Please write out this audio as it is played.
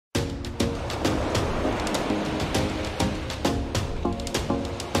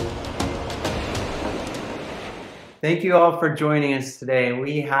Thank you all for joining us today.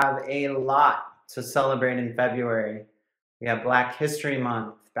 We have a lot to celebrate in February. We have Black History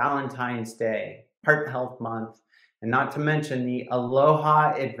Month, Valentine's Day, Heart Health Month, and not to mention the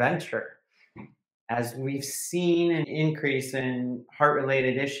Aloha Adventure. As we've seen an increase in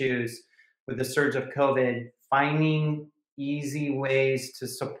heart-related issues with the surge of COVID, finding easy ways to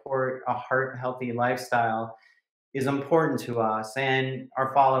support a heart-healthy lifestyle is important to us and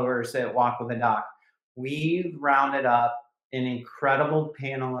our followers at Walk with a Doc. We've rounded up an incredible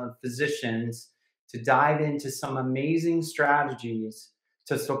panel of physicians to dive into some amazing strategies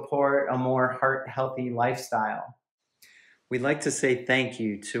to support a more heart-healthy lifestyle. We'd like to say thank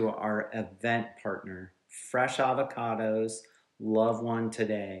you to our event partner, Fresh Avocados, Love One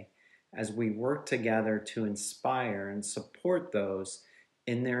Today, as we work together to inspire and support those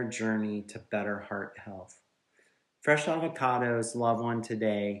in their journey to better heart health. Fresh Avocados Love One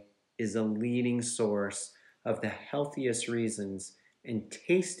Today is a leading source of the healthiest reasons and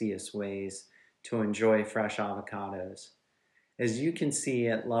tastiest ways to enjoy fresh avocados. As you can see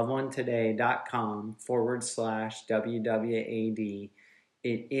at loveonetoday.com/WWAD,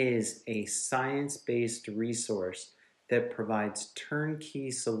 it is a science-based resource that provides turnkey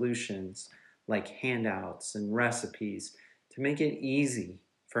solutions like handouts and recipes to make it easy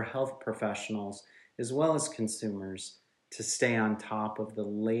for health professionals as well as consumers to stay on top of the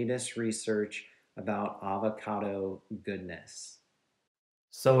latest research about avocado goodness.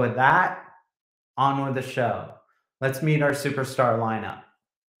 So with that, on with the show. Let's meet our superstar lineup.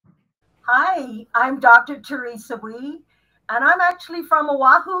 Hi, I'm Dr. Teresa Wee, and I'm actually from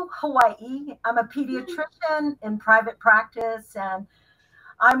Oahu, Hawaii. I'm a pediatrician in private practice, and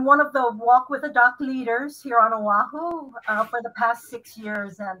I'm one of the Walk with a Doc leaders here on Oahu for the past 6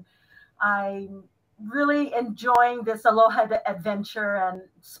 years, and I'm really enjoying this Aloha adventure and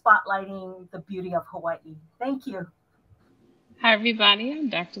spotlighting the beauty of Hawaii. Thank you. Hi, everybody. I'm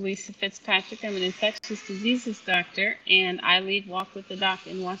Dr. Lisa Fitzpatrick. I'm an infectious diseases doctor, and I lead Walk with the Doc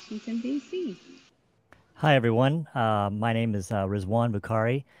in Washington, D.C. Hi, everyone. My name is Rizwan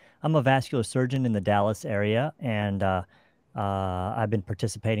Bukhari. I'm a vascular surgeon in the Dallas area, and I've been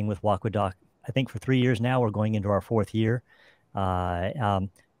participating with Walk with Doc, I think, for 3 years now. We're going into our 4th year.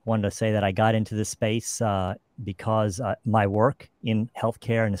 Wanted to say that I got into this space because my work in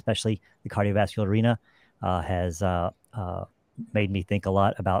healthcare, and especially the cardiovascular arena, has made me think a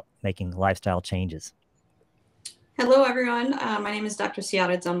lot about making lifestyle changes. Hello, everyone. My name is Dr.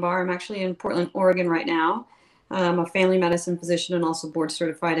 Ciara Dunbar. I'm actually in Portland, Oregon right now. I'm a family medicine physician and also board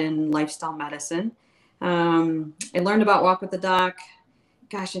certified in lifestyle medicine. I learned about Walk with the Doc,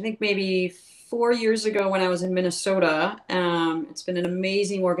 gosh, I think maybe 4 years ago when I was in Minnesota. It's been an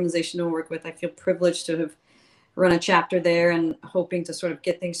amazing organization to work with. I feel privileged to have run a chapter there and hoping to sort of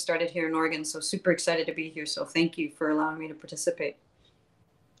get things started here in Oregon. So super excited to be here. So thank you for allowing me to participate.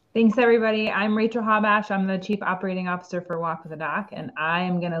 Thanks, everybody. I'm Rachel Habash. I'm the Chief Operating Officer for Walk with a Doc, and I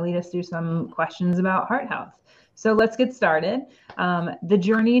am going to lead us through some questions about heart health. So let's get started. The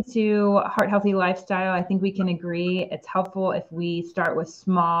journey to heart healthy lifestyle, I think we can agree it's helpful if we start with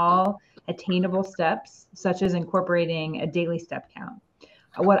small, attainable steps, such as incorporating a daily step count.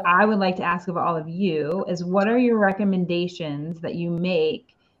 What I would like to ask of all of you is, what are your recommendations that you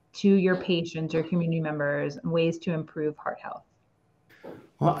make to your patients or community members, ways to improve heart health?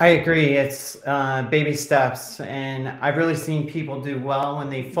 Well, I agree. It's baby steps, and I've really seen people do well when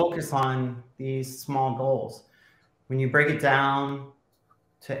they focus on these small goals. When you break it down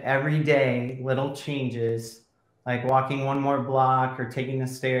to everyday little changes, like walking one more block or taking the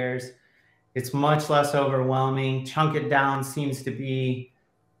stairs, it's much less overwhelming. Chunk it down seems to be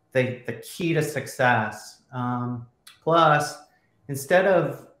the key to success. Plus, instead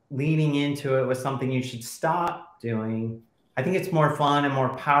of leading into it with something you should stop doing, I think it's more fun and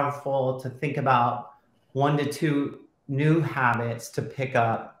more powerful to think about 1 to 2 new habits to pick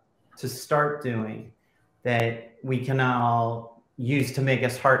up, to start doing, that we can all use to make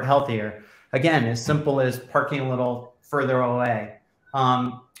us heart healthier. Again, as simple as parking a little further away.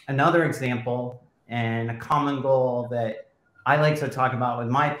 Another example and a common goal that I like to talk about with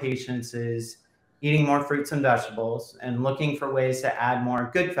my patients is eating more fruits and vegetables and looking for ways to add more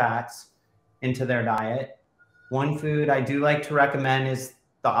good fats into their diet. One food I do like to recommend is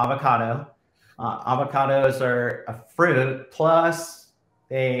the avocado. Avocados are a fruit, plus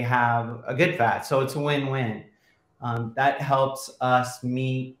they have a good fat, so it's a win-win. That helps us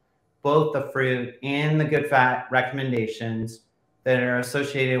meet both the fruit and the good fat recommendations that are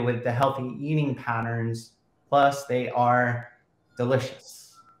associated with the healthy eating patterns, plus they are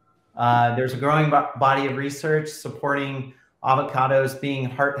delicious. There's a growing body of research supporting avocados being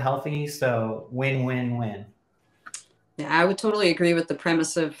heart healthy, so win-win-win. Yeah, I would totally agree with the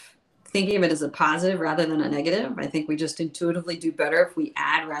premise of thinking of it as a positive rather than a negative. I think we just intuitively do better if we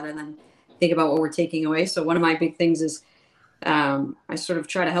add rather than think about what we're taking away. So one of my big things is I sort of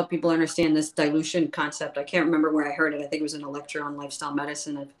try to help people understand this dilution concept. I can't remember where I heard it. I think it was in a lecture on lifestyle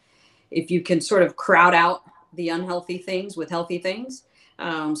medicine. If you can sort of crowd out the unhealthy things with healthy things,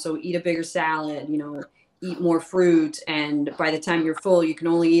 so eat a bigger salad, eat more fruit, and by the time you're full, you can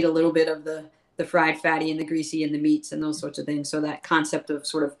only eat a little bit of the fried fatty and the greasy and the meats and those sorts of things. So that concept of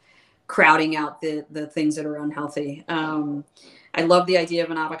sort of crowding out the things that are unhealthy. I love the idea of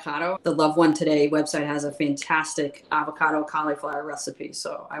an avocado. The Love One Today website has a fantastic avocado cauliflower recipe.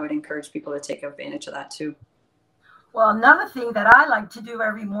 So I would encourage people to take advantage of that too. Well, another thing that I like to do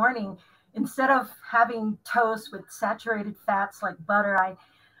every morning, instead of having toast with saturated fats like butter,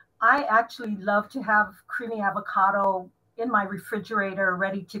 I actually love to have creamy avocado in my refrigerator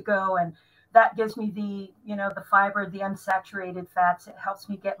ready to go. And that gives me the fiber, the unsaturated fats. It helps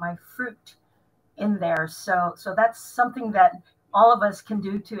me get my fruit in there. So that's something that all of us can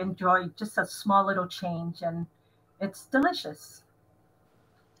do to enjoy just a small little change, and it's delicious.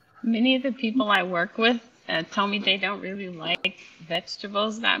 Many of the people I work with tell me they don't really like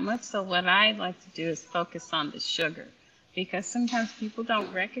vegetables that much. So what I like to do is focus on the sugar, because sometimes people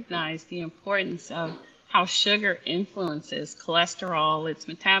don't recognize the importance of how sugar influences cholesterol, its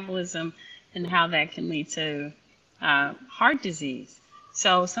metabolism, and how that can lead to heart disease.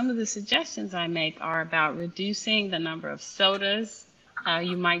 So some of the suggestions I make are about reducing the number of sodas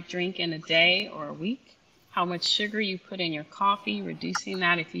you might drink in a day or a week, how much sugar you put in your coffee, reducing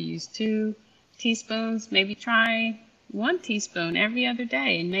that. If you use 2 teaspoons, maybe try 1 teaspoon every other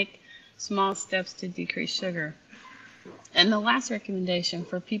day and make small steps to decrease sugar. And the last recommendation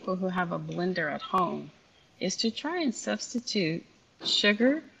for people who have a blender at home is to try and substitute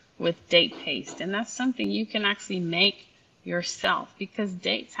sugar with date paste. And that's something you can actually make yourself, because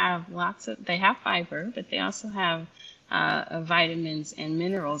dates have they have fiber, but they also have vitamins and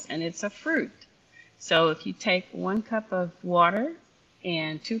minerals, and it's a fruit. So if you take 1 cup of water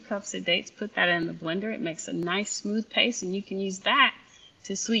and 2 cups of dates, put that in the blender, it makes a nice smooth paste, and you can use that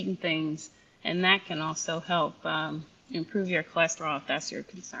to sweeten things. And that can also help improve your cholesterol if that's your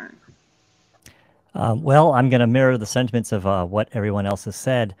concern. Well, I'm going to mirror the sentiments of what everyone else has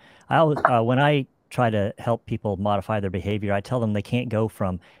said. When I try to help people modify their behavior, I tell them they can't go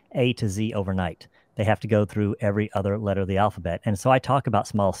from A to Z overnight. They have to go through every other letter of the alphabet. And so I talk about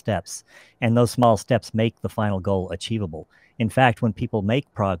small steps, and those small steps make the final goal achievable. In fact, when people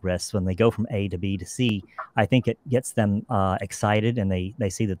make progress, when they go from A to B to C, I think it gets them excited, and they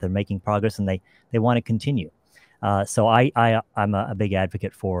see that they're making progress, and they want to continue. So I'm a big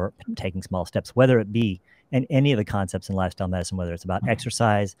advocate for taking small steps, whether it be in any of the concepts in lifestyle medicine, whether it's about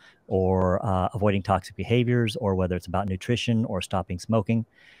exercise or avoiding toxic behaviors, or whether it's about nutrition or stopping smoking.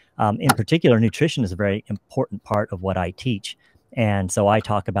 In particular, nutrition is a very important part of what I teach. And so I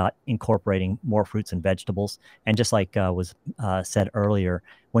talk about incorporating more fruits and vegetables. And just like was said earlier,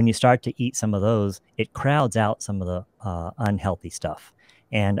 when you start to eat some of those, it crowds out some of the unhealthy stuff.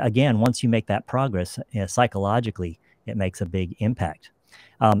 And again, once you make that progress, psychologically, it makes a big impact.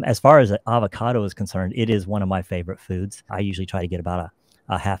 As far as avocado is concerned, it is one of my favorite foods. I usually try to get about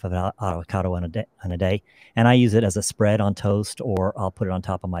a half of an avocado on a day, and I use it as a spread on toast, or I'll put it on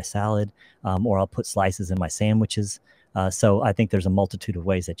top of my salad, or I'll put slices in my sandwiches. So I think there's a multitude of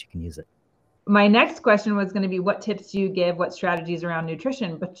ways that you can use it. My next question was going to be, what tips do you give, what strategies around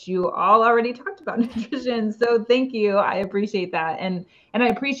nutrition? But you all already talked about nutrition, so thank you. I appreciate that, and I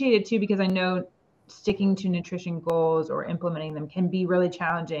appreciate it too, because I know sticking to nutrition goals or implementing them can be really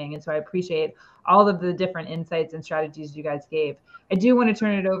challenging. And so I appreciate all of the different insights and strategies you guys gave. I do want to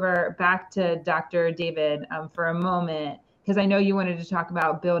turn it over back to Dr. David for a moment, because I know you wanted to talk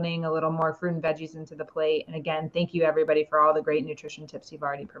about building a little more fruit and veggies into the plate. And again, thank you everybody for all the great nutrition tips you've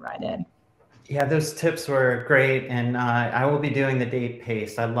already provided. Yeah, those tips were great. And I will be doing the date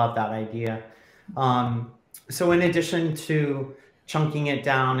paste. I love that idea. So in addition to chunking it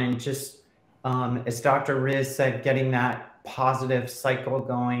down and just, as Dr. Riz said, getting that positive cycle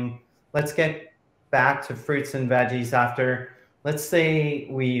going, let's get back to fruits and veggies after, let's say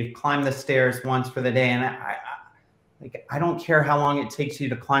we've climbed the stairs once for the day. And I don't care how long it takes you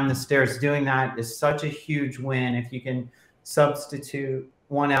to climb the stairs. Doing that is such a huge win. If you can substitute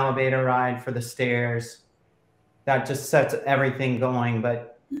 1 elevator ride for the stairs, that just sets everything going.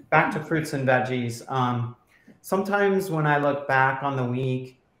 But back to fruits and veggies. Sometimes when I look back on the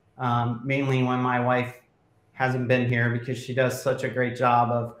week, mainly when my wife hasn't been here, because she does such a great job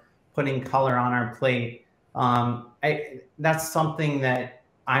of putting color on our plate, that's something that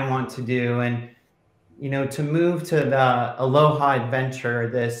I want to do. And to move to the Aloha Adventure,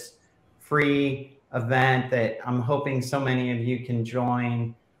 this free event that I'm hoping so many of you can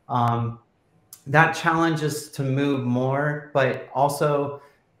join. That challenge is to move more, but also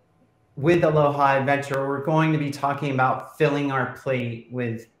with Aloha Adventure, we're going to be talking about filling our plate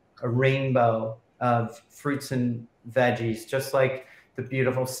with a rainbow of fruits and veggies, just like the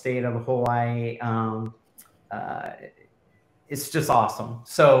beautiful state of Hawaii. It's just awesome.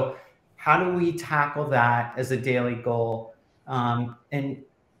 So how do we tackle that as a daily goal? And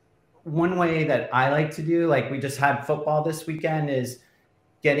one way that I like to do, like we just had football this weekend, is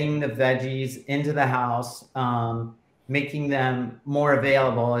getting the veggies into the house, making them more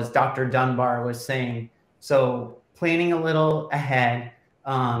available, as Dr. Dunbar was saying. So planning a little ahead,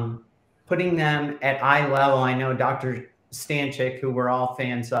 putting them at eye level. I know Dr. Stanchik, who we're all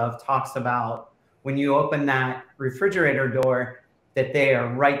fans of, talks about when you open that refrigerator door, that they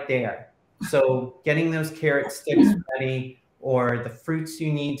are right there. So getting those carrot sticks ready, or the fruits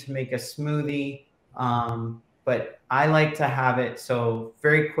you need to make a smoothie. But I like to have it so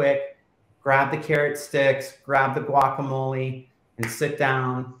very quick, grab the carrot sticks, grab the guacamole, and sit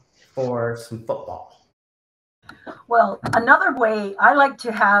down for some football. Well, another way I like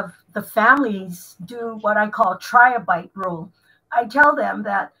to have the families do what I call try a bite rule. I tell them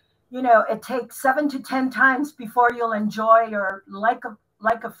that, it takes 7 to 10 times before you'll enjoy or like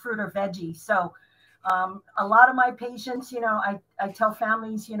a fruit or veggie. So a lot of my patients, I tell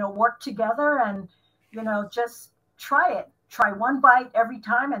families, work together and, just try it. Try one bite every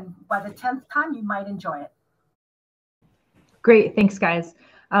time, and by the 10th time, you might enjoy it. Great. Thanks, guys.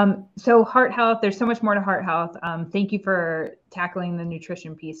 So heart health, there's so much more to heart health. Thank you for tackling the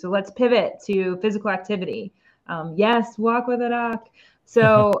nutrition piece. So let's pivot to physical activity. Yes, walk with a doc.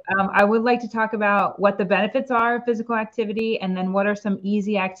 So I would like to talk about what the benefits are of physical activity, and then what are some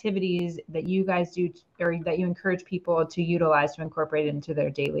easy activities that you guys do or that you encourage people to utilize to incorporate into their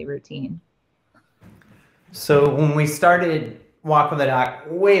daily routine. So when we started Walk with a Doc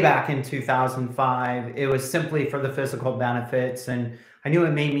way back in 2005, it was simply for the physical benefits, and I knew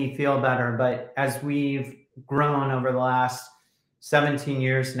it made me feel better. But as we've grown over the last 17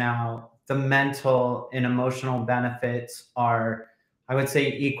 years now, the mental and emotional benefits are, I would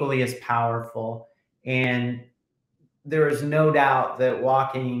say, equally as powerful. And there is no doubt that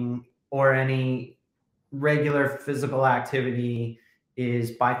walking or any regular physical activity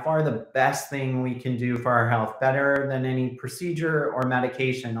is by far the best thing we can do for our health, better than any procedure or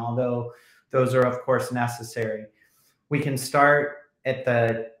medication, although those are of course necessary. We can start at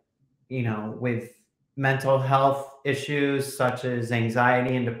with mental health issues such as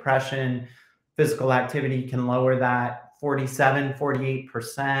anxiety and depression. Physical activity can lower that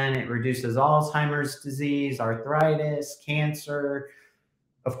 48%. It reduces Alzheimer's disease, arthritis, cancer,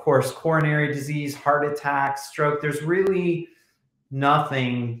 of course, coronary disease, heart attack, stroke. There's really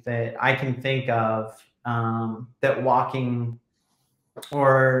nothing that I can think of that walking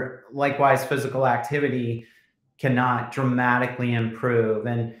or likewise physical activity cannot dramatically improve.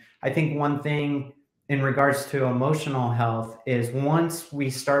 And I think one thing in regards to emotional health is once we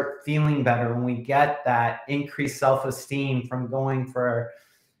start feeling better, when we get that increased self-esteem from going for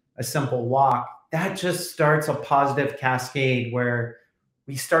a simple walk, that just starts a positive cascade where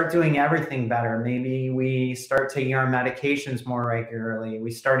we start doing everything better. Maybe we start taking our medications more regularly.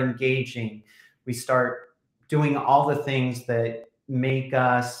 We start engaging. We start doing all the things that make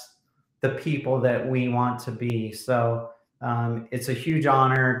us the people that we want to be. So it's a huge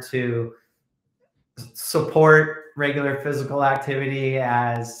honor to support regular physical activity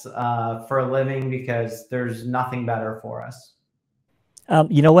as for a living, because there's nothing better for us.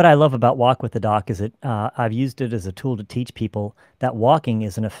 What I love about Walk with the Doc is that I've used it as a tool to teach people that walking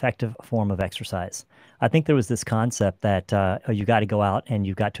is an effective form of exercise. I think there was this concept that you got to go out and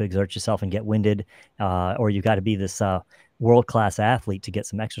you've got to exert yourself and get winded, or you got to be this world-class athlete to get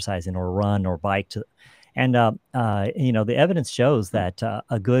some exercise in, or run or bike. And the evidence shows that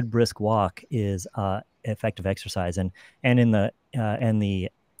a good brisk walk is effective exercise. And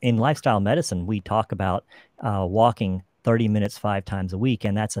in lifestyle medicine, we talk about walking 30 minutes 5 times a week,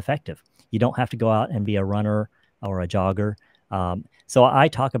 and that's effective. You don't have to go out and be a runner or a jogger. So I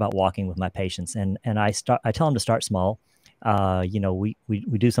talk about walking with my patients, and I tell them to start small. We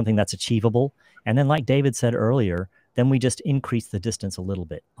do something that's achievable, and then, like David said earlier, then we just increase the distance a little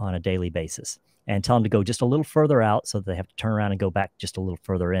bit on a daily basis, and tell them to go just a little further out so that they have to turn around and go back just a little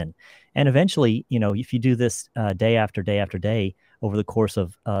further in. And eventually, if you do this day after day after day over the course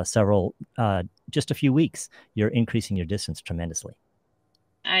of just a few weeks, you're increasing your distance tremendously.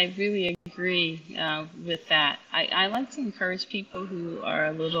 I really agree with that. I like to encourage people who are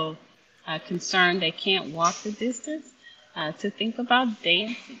a little concerned they can't walk the distance, to think about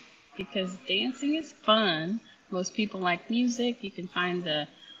dancing, because dancing is fun. Most people like music. You can find the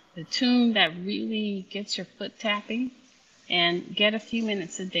tune that really gets your foot tapping, and get a few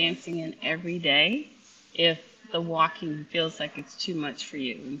minutes of dancing in every day if the walking feels like it's too much for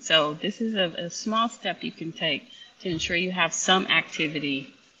you. And so this is a small step you can take to ensure you have some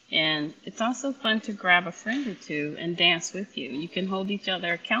activity. And it's also fun to grab a friend or two and dance with you. You can hold each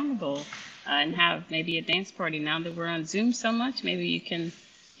other accountable, and have maybe a dance party. Now that we're on Zoom so much, maybe you can,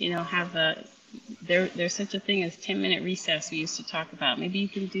 have there's such a thing as 10-minute recess we used to talk about. Maybe you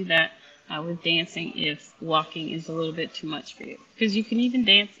can do that with dancing if walking is a little bit too much for you, because you can even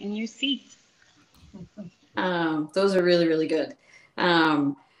dance in your seat. Those are really, really good.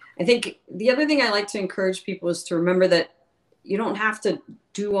 I think the other thing I like to encourage people is to remember that you don't have to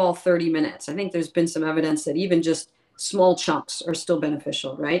do all 30 minutes. I think there's been some evidence that even just small chunks are still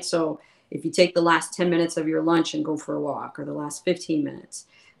beneficial, right? So if you take the last 10 minutes of your lunch and go for a walk, or the last 15 minutes,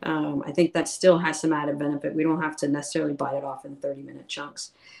 I think that still has some added benefit. We don't have to necessarily bite it off in 30-minute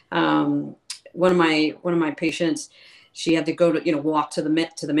chunks. One of my patients, she had to go to, walk to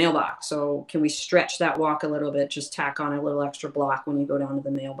the mailbox. So can we stretch that walk a little bit? Just tack on a little extra block when you go down to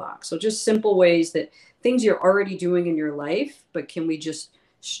the mailbox. So just simple ways, that things you're already doing in your life, but can we just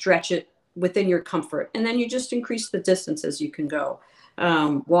stretch it within your comfort? And then you just increase the distances you can go.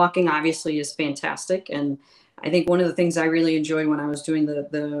 Walking obviously is fantastic. And I think one of the things I really enjoyed when I was doing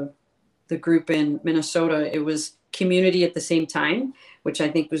the group in Minnesota, it was community at the same time, which I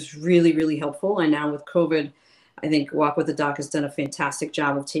think was really, really helpful. And now with COVID, I think Walk with a Doc has done a fantastic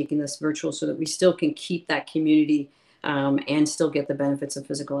job of taking this virtual so that we still can keep that community, and still get the benefits of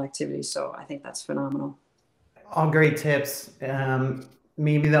physical activity. So I think that's phenomenal. All great tips.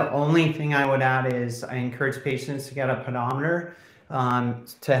 Maybe the only thing I would add is I encourage patients to get a pedometer,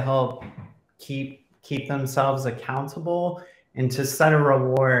 to help keep themselves accountable and to set a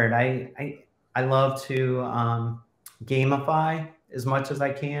reward. I love to gamify as much as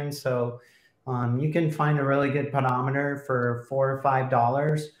I can. So you can find a really good pedometer for $4 or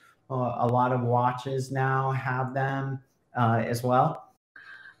 $5. A lot of watches now have them as well.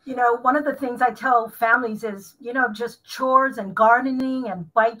 One of the things I tell families is, just chores and gardening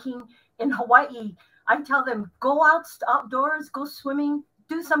and biking. In Hawaii, I tell them, go outdoors, go swimming,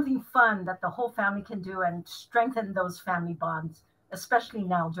 do something fun that the whole family can do and strengthen those family bonds, especially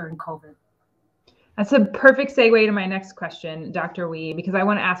now during COVID. That's a perfect segue to my next question, Dr. Wee, because I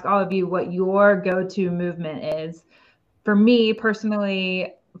want to ask all of you what your go-to movement is. For me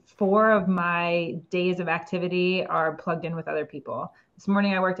personally, 4 of my days of activity are plugged in with other people. This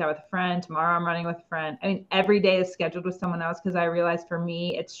morning I worked out with a friend. Tomorrow I'm running with a friend. I mean, every day is scheduled with someone else, because I realize for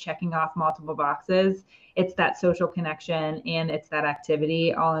me, it's checking off multiple boxes. It's that social connection and it's that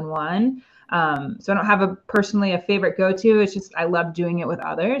activity all in one. So I don't have personally a favorite go-to. It's just, I love doing it with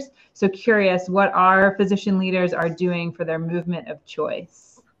others. So curious what our physician leaders are doing for their movement of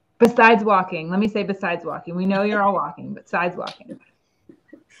choice. Besides walking, let me say besides walking. We know you're all walking, but besides walking.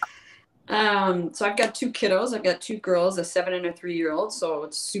 So I've got 2 kiddos. I've got 2 girls, a 7 and a 3-year-old. So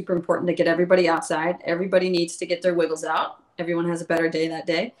it's super important to get everybody outside. Everybody needs to get their wiggles out. Everyone has a better day that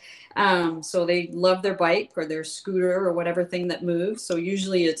day. So they love their bike or their scooter or whatever thing that moves. So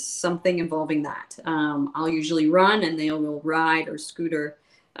usually it's something involving that. I'll usually run and they will ride or scooter.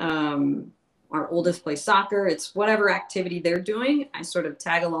 Our oldest plays soccer. It's whatever activity they're doing. I sort of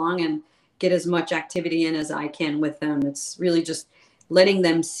tag along and get as much activity in as I can with them. It's really just letting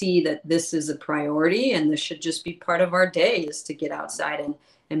them see that this is a priority and this should just be part of our day, is to get outside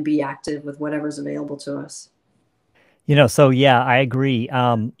and be active with whatever's available to us. So yeah, I agree.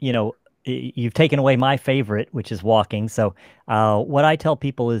 You've taken away my favorite, which is walking. So what I tell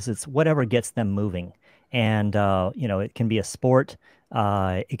people is it's whatever gets them moving. And, it can be a sport.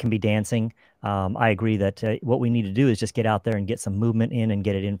 It can be dancing. I agree that what we need to do is just get out there and get some movement in and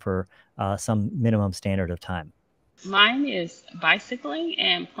get it in for some minimum standard of time. Mine is bicycling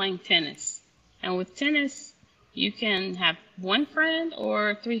and playing tennis. And with tennis, you can have 1 friend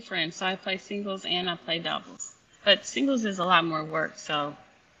or 3 friends. So I play singles and I play doubles. But singles is a lot more work, so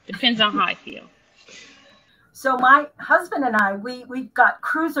depends on how I feel. So my husband and I, we've got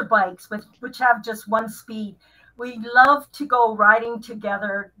cruiser bikes which have just 1 speed. We love to go riding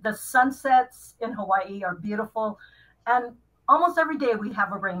together. The sunsets in Hawaii are beautiful. And almost every day we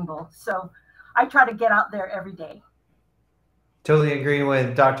have a rainbow. So I try to get out there every day. Totally agree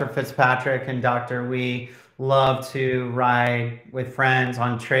with Dr. Fitzpatrick and Dr. We love to ride with friends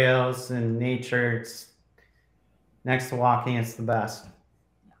on trails and nature. It's next to walking, it's the best.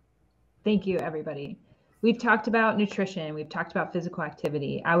 Thank you, everybody. We've talked about nutrition. We've talked about physical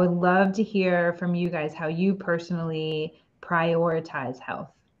activity. I would love to hear from you guys how you personally prioritize health.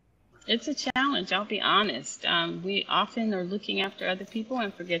 It's a challenge, I'll be honest. We often are looking after other people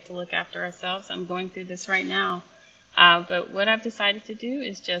and forget to look after ourselves. I'm going through this right now. But what I've decided to do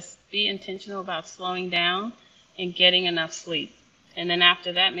is just be intentional about slowing down and getting enough sleep. And then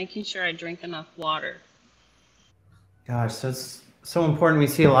after that, making sure I drink enough water. Gosh, that's so important. We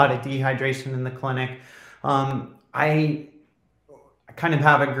see a lot of dehydration in the clinic. I kind of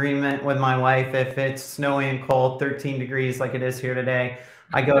have agreement with my wife. If it's snowy and cold, 13 degrees like it is here today,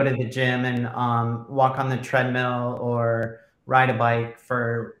 I go to the gym and walk on the treadmill or ride a bike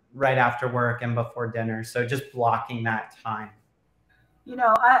for right after work and before dinner. So just blocking that time. You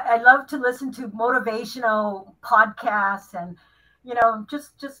know, I love to listen to motivational podcasts and, you know,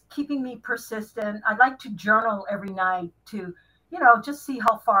 just keeping me persistent. I like to journal every night to, you know, just see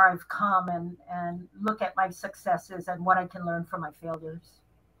how far I've come and look at my successes and what I can learn from my failures.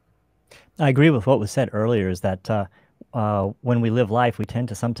 I agree with what was said earlier, is that when we live life, we tend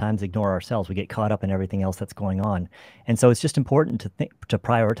to sometimes ignore ourselves. We get caught up in everything else that's going on. And so it's just important to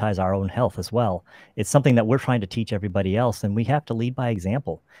prioritize our own health as well. It's something that we're trying to teach everybody else, and we have to lead by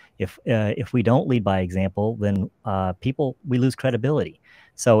example. If we don't lead by example, then we lose credibility.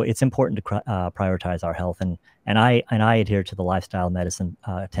 So it's important to prioritize our health. And I adhere to the lifestyle medicine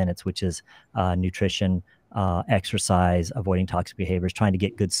tenets, which is nutrition, exercise, avoiding toxic behaviors, trying to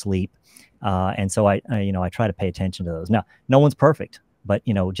get good sleep. And so I try to pay attention to those. Now, no one's perfect, but,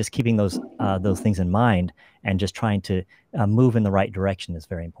 you know, just keeping those things in mind and just trying to move in the right direction is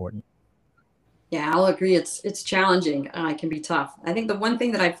very important. Yeah, I'll agree. It's challenging. It can be tough. I think the one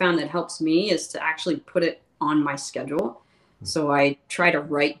thing that I found that helps me is to actually put it on my schedule. So I try to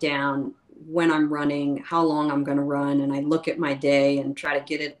write down when I'm running, how long I'm going to run, and I look at my day and try to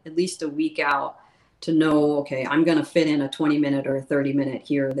get it at least a week out to know, okay, I'm going to fit in a 20-minute or a 30-minute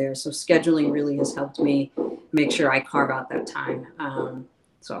here or there. So scheduling really has helped me make sure I carve out that time.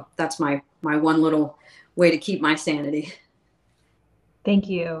 So that's my one little way to keep my sanity. Thank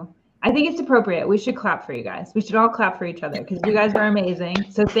you. I think it's appropriate. We should clap for you guys. We should all clap for each other because you guys are amazing.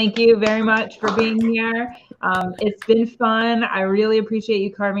 So thank you very much for being here. It's been fun. I really appreciate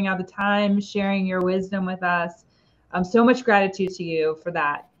you carving out the time, sharing your wisdom with us. So much gratitude to you for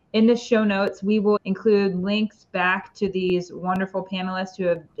that. In the show notes, we will include links back to these wonderful panelists who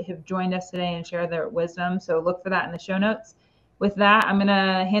have joined us today and shared their wisdom. So look for that in the show notes. With that, I'm going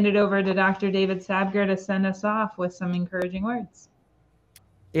to hand it over to Dr. David Sabger to send us off with some encouraging words.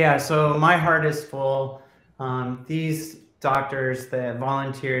 Yeah, so my heart is full. These doctors that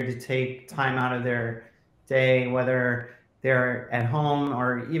volunteered to take time out of their day, whether they're at home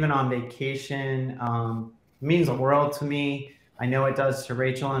or even on vacation, means the world to me. I know it does to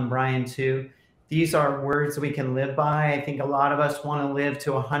Rachel and Brian too. These are words we can live by. I think a lot of us want to live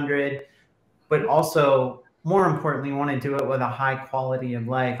to 100, but also more importantly, want to do it with a high quality of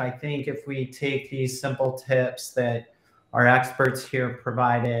life. I think if we take these simple tips that our experts here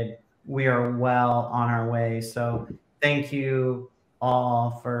provided, we are well on our way. So thank you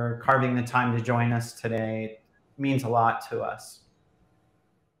all for carving the time to join us today. It means a lot to us.